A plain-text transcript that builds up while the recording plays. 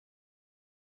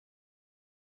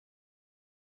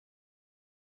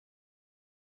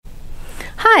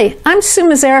Hi, I'm Sue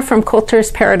Mazzara from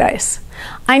Quilter's Paradise.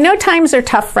 I know times are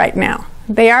tough right now.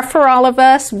 They are for all of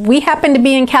us. We happen to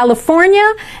be in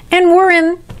California and we're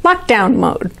in lockdown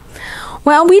mode.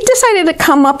 Well, we decided to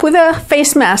come up with a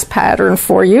face mask pattern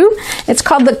for you. It's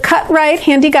called the Cut Right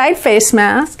HandiGuard Face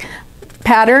Mask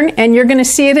pattern, and you're going to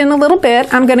see it in a little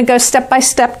bit. I'm going to go step by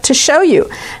step to show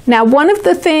you. Now, one of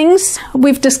the things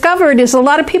we've discovered is a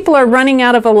lot of people are running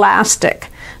out of elastic.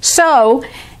 So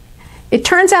it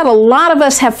turns out a lot of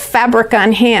us have fabric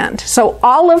on hand. So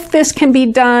all of this can be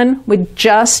done with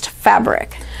just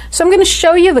fabric. So I'm going to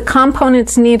show you the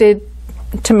components needed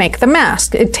to make the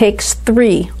mask. It takes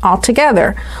 3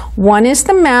 altogether. One is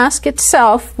the mask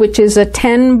itself, which is a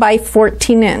 10 by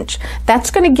 14 inch.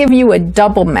 That's going to give you a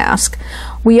double mask.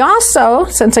 We also,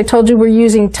 since I told you we're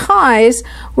using ties,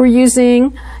 we're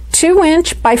using 2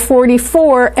 inch by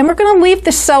 44, and we're going to leave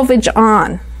the selvage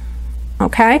on.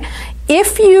 Okay?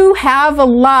 If you have a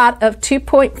lot of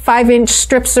 2.5 inch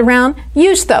strips around,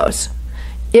 use those.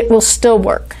 It will still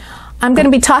work. I'm going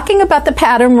to be talking about the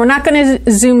pattern. We're not going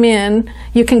to zoom in.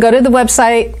 You can go to the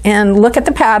website and look at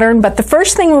the pattern, but the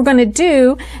first thing we're going to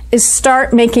do is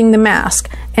start making the mask.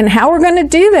 And how we're going to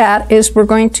do that is we're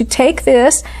going to take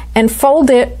this and fold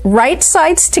it right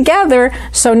sides together.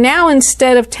 So now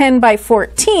instead of 10 by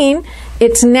 14,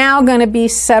 it's now going to be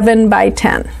 7 by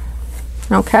 10.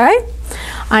 Okay?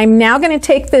 I'm now going to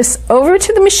take this over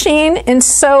to the machine and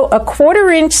sew a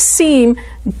 1/4 inch seam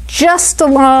just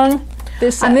along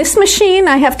this. On this machine,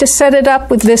 I have to set it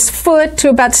up with this foot to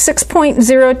about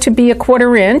 6.0 to be a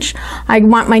 1/4 inch. I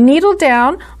want my needle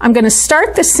down. I'm going to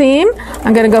start the seam.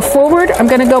 I'm going to go forward. I'm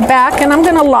going to go back, and I'm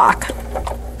going to lock.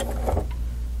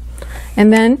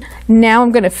 And then now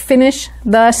I'm going to finish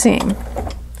the seam.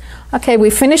 Okay, we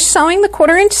finished sewing the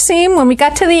 1/4 inch seam. When we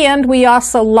got to the end, we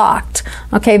also locked.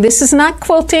 Okay, this is not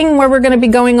quilting where we're going to be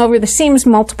going over the seams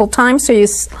multiple times, so you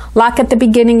lock at the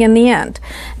beginning and the end.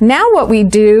 Now what we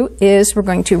do is we're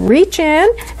going to reach in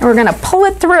and we're going to pull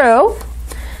it through,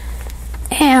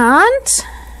 and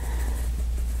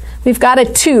we've got a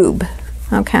tube,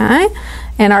 okay?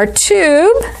 And our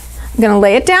tube, I'm going to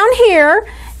lay it down here,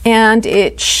 and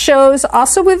it shows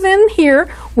also within here,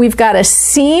 we've got a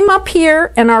seam up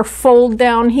here and our fold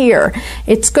down here.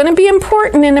 It's going to be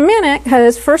important in a minute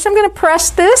because first I'm going to press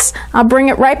this, I'll bring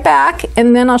it right back,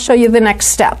 and then I'll show you the next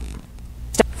step.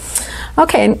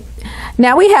 Okay,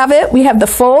 now we have it. We have the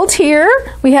fold here,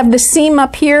 we have the seam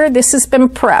up here, this has been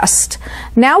pressed.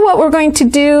 Now what we're going to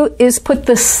do is put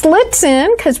the slits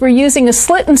in, because we're using a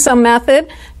slit and sew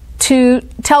method to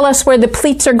tell us where the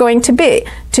pleats are going to be.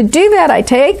 To do that, I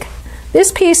take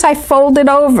this piece, I fold it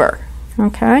over.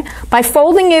 Okay? By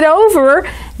folding it over,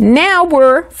 now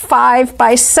we're 5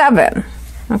 by 7.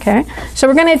 Okay? So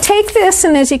we're going to take this,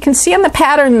 and as you can see on the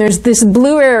pattern, there's this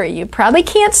blue area. You probably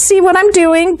can't see what I'm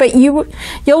doing, but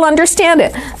you'll understand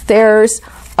it. There's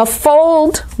a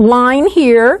fold line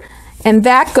here, and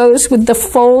that goes with the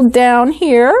fold down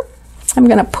here. I'm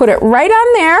going to put it right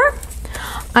on there.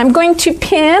 I'm going to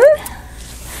pin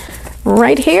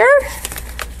right here,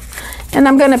 and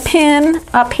I'm going to pin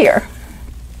up here.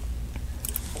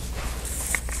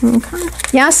 Okay.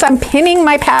 Yes, I'm pinning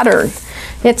my pattern.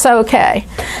 It's okay.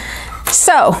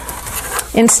 So,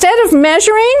 instead of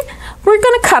measuring, we're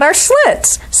going to cut our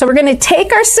slits. So we're going to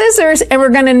take our scissors and we're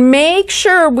going to make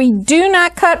sure we do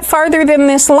not cut farther than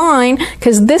this line,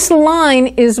 because this line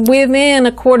is within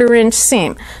a 1/4 inch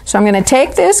seam. So I'm going to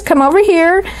take this, come over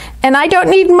here, and I don't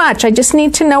need much. I just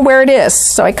need to know where it is.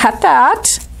 So I cut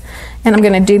that, and I'm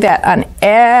going to do that on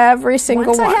every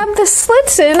single one. Once I have the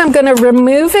slits in, I'm going to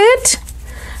remove it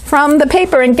from the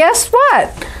paper, and guess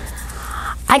what?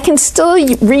 I can still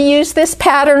reuse this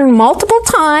pattern multiple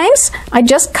times. I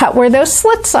just cut where those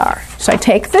slits are. So I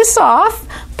take this off,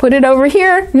 put it over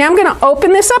here. Now I'm going to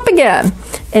open this up again.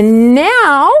 And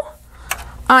now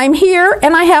I'm here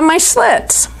and I have my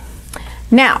slits.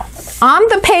 Now, on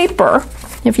the paper,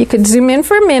 if you could zoom in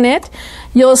for a minute,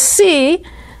 you'll see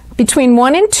between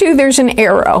 1 and 2 there's an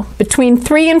arrow. Between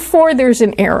 3 and 4 there's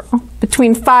an arrow.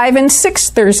 Between 5 and 6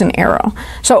 there's an arrow.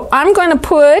 So I'm going to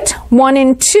put 1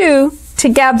 and 2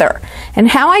 together. And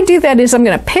how I do that is I'm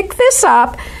going to pick this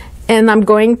up, and I'm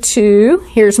going to,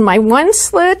 here's my one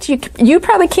slit. You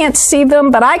probably can't see them,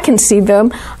 but I can see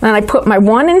them. And I put my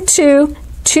 1 and 2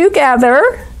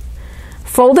 together,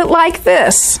 fold it like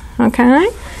this, okay?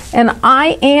 And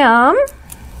I am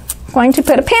going to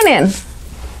put a pin in,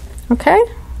 okay?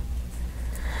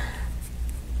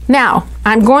 Now,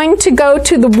 I'm going to go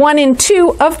to the 1 and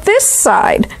 2 of this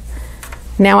side.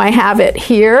 Now I have it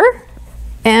here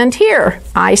and here.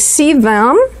 I see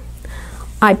them.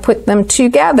 I put them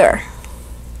together.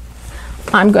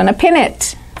 I'm going to pin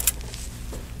it.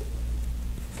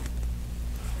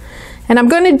 And I'm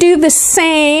going to do the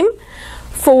same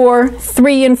for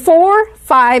 3 and 4,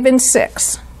 5 and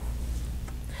 6.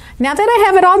 Now that I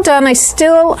have it all done,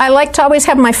 I like to always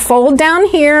have my fold down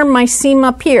here, my seam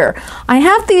up here. I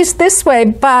have these this way,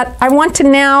 but I want to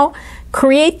now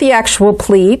create the actual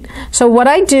pleat. So what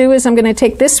I do is I'm going to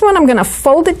take this one, I'm going to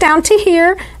fold it down to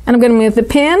here, and I'm going to move the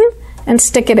pin and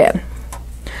stick it in.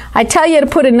 I tell you to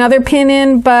put another pin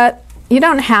in, but you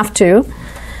don't have to.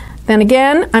 Then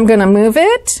again, I'm going to move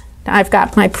it. I've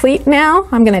got my pleat now.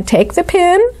 I'm going to take the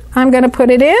pin, I'm going to put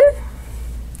it in.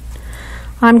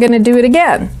 I'm going to do it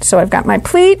again. So I've got my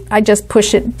pleat, I just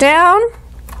push it down,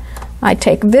 I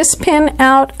take this pin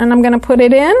out and I'm going to put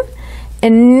it in,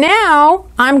 and now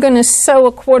I'm going to sew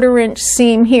a 1/4 inch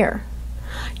seam here.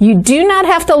 You do not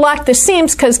have to lock the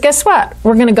seams, because guess what?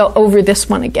 We're going to go over this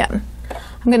one again.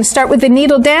 I'm going to start with the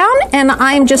needle down, and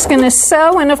I'm just going to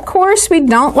sew, and of course we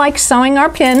don't like sewing our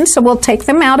pins, so we'll take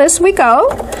them out as we go.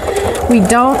 We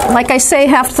don't, like I say,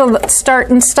 have to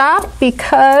start and stop,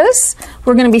 because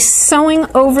we're going to be sewing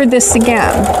over this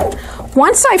again.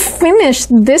 Once I finish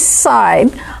this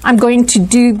side, I'm going to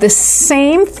do the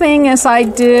same thing as I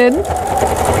did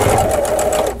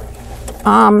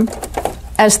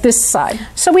as this side.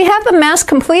 So we have the mask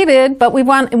completed, but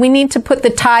we need to put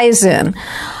the ties in.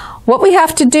 What we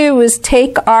have to do is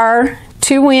take our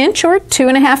 2-inch or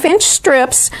 2.5 inch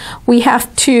strips. We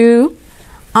have to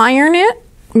iron it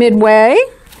midway,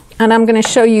 and I'm going to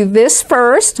show you this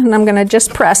first, and I'm going to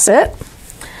just press it.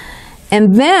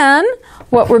 And then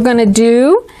what we're going to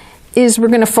do is we're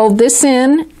going to fold this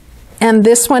in and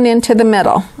this one into the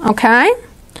middle, okay?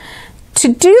 To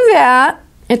do that,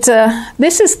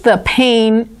 this is the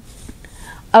pain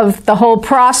of the whole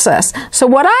process. So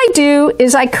what I do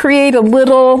is I create a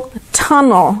little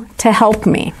tunnel to help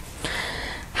me.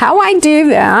 How I do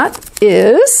that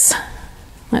is,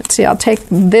 let's see, I'll take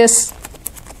this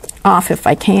off if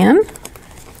I can.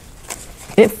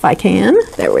 If I can,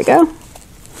 there we go.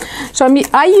 So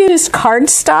I use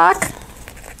cardstock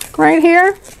right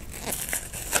here,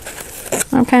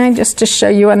 okay, just to show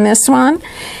you on this one.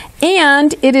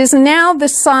 And it is now the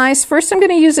size, first I'm going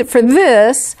to use it for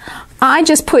this. I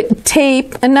just put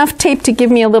tape, enough tape to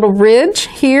give me a little ridge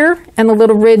here and a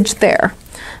little ridge there.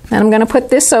 Then I'm going to put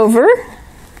this over,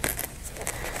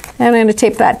 and I'm going to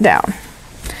tape that down.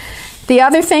 The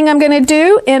other thing I'm going to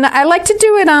do, and I like to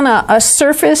do it on a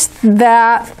surface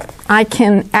that I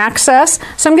can access,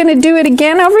 so I'm going to do it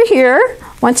again over here.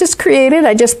 Once it's created,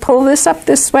 I just pull this up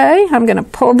this way. I'm going to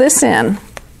pull this in.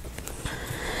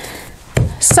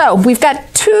 So we've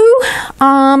got 2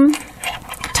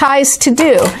 ties to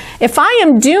do. If I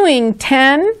am doing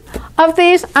 10 of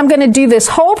these, I'm going to do this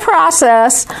whole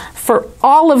process for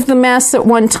all of the masks at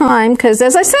one time, because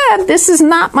as I said, this is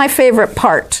not my favorite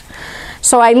part.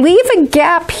 So I leave a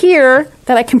gap here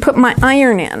that I can put my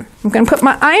iron in. I'm going to put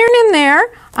my iron in there,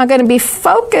 I'm going to be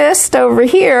focused over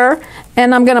here,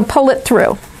 and I'm going to pull it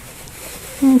through.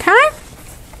 Okay?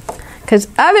 Because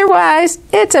otherwise,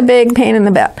 it's a big pain in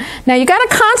the butt. Now you got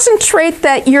to concentrate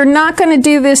that you're not going to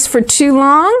do this for too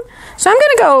long. So I'm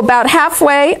going to go about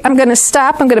halfway. I'm going to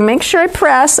stop. I'm going to make sure I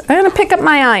press. I'm going to pick up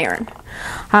my iron.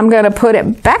 I'm going to put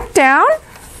it back down,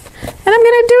 and I'm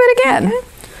going to do it again.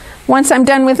 Once I'm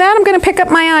done with that, I'm going to pick up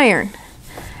my iron.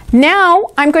 Now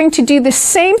I'm going to do the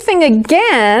same thing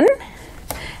again,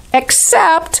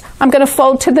 except I'm going to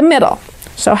fold to the middle.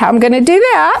 So how I'm going to do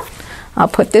that, I'll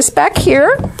put this back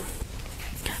here.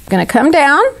 I'm going to come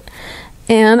down,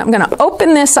 and I'm going to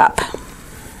open this up.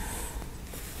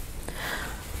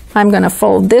 I'm going to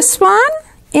fold this one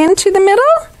into the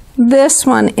middle, this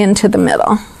one into the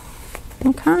middle.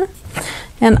 Okay?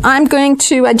 And I'm going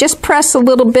to, I just press a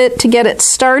little bit to get it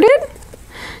started,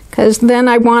 because then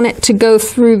I want it to go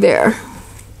through there.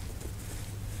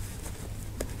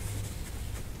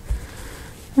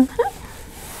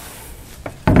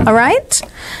 All right?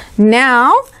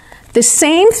 Now, the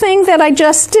same thing that I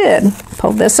just did.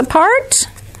 Pull this apart,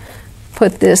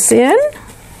 put this in.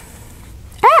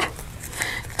 Ah!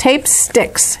 Tape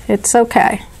sticks. It's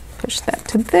okay. Push that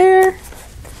to there.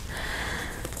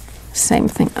 Same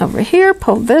thing over here.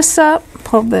 Pull this up,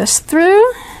 pull this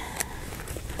through.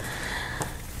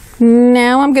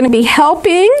 Now I'm going to be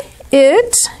helping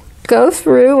it go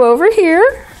through over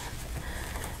here.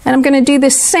 And I'm going to do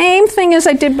the same thing as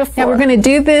I did before. Now we're going to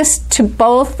do this to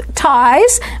both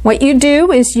ties. What you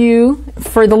do is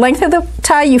for the length of the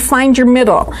tie, you find your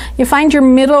middle. You find your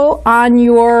middle on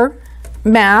your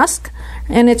mask,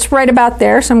 and it's right about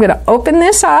there. So I'm going to open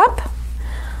this up.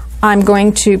 I'm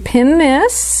going to pin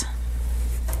this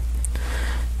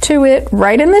to it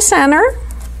right in the center,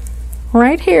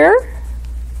 right here.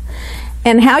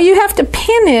 And how you have to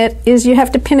pin it is you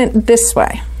have to pin it this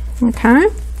way, okay?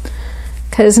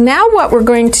 Because now what we're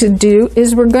going to do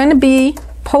is we're going to be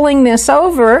pulling this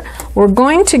over. We're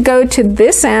going to go to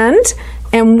this end,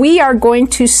 and we are going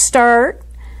to start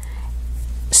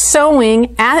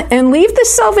sewing and leave the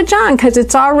selvage on because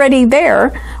it's already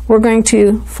there. We're going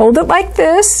to fold it like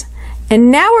this, and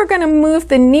now we're going to move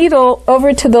the needle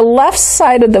over to the left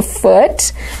side of the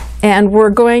foot, and we're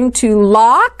going to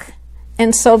lock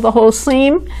and sew the whole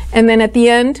seam, and then at the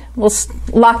end we'll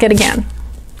lock it again.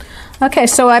 Okay,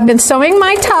 so I've been sewing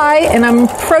my tie and I'm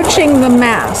approaching the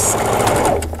mask.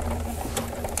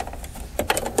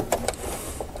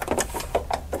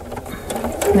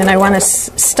 And I want to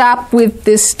stop with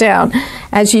this down.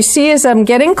 As you see, as I'm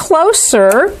getting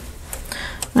closer,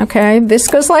 okay, this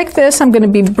goes like this. I'm going to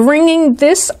be bringing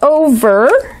this over.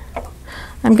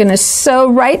 I'm going to sew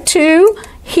right to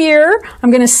here. I'm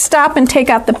going to stop and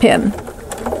take out the pin.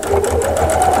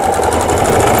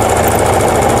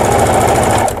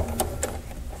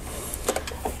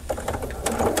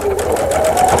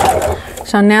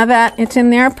 So now that it's in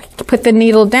there, put the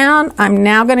needle down. I'm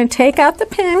now going to take out the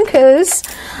pin because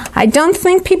I don't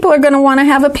think people are going to want to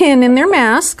have a pin in their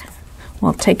mask.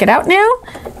 We'll take it out now,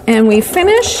 and we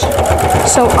finish.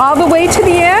 So all the way to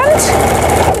the end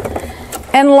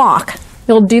and lock.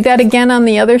 You'll do that again on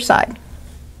the other side.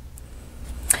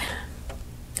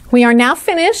 We are now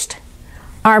finished.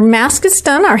 Our mask is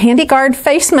done. Our HandiGuard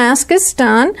face mask is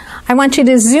done. I want you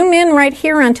to zoom in right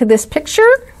here onto this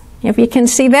picture. If you can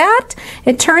see that,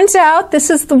 it turns out this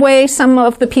is the way some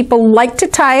of the people like to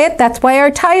tie it. That's why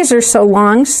our ties are so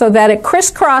long, so that it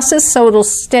crisscrosses so it'll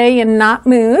stay and not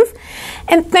move.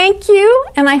 And thank you,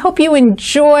 and I hope you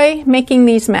enjoy making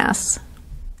these masks.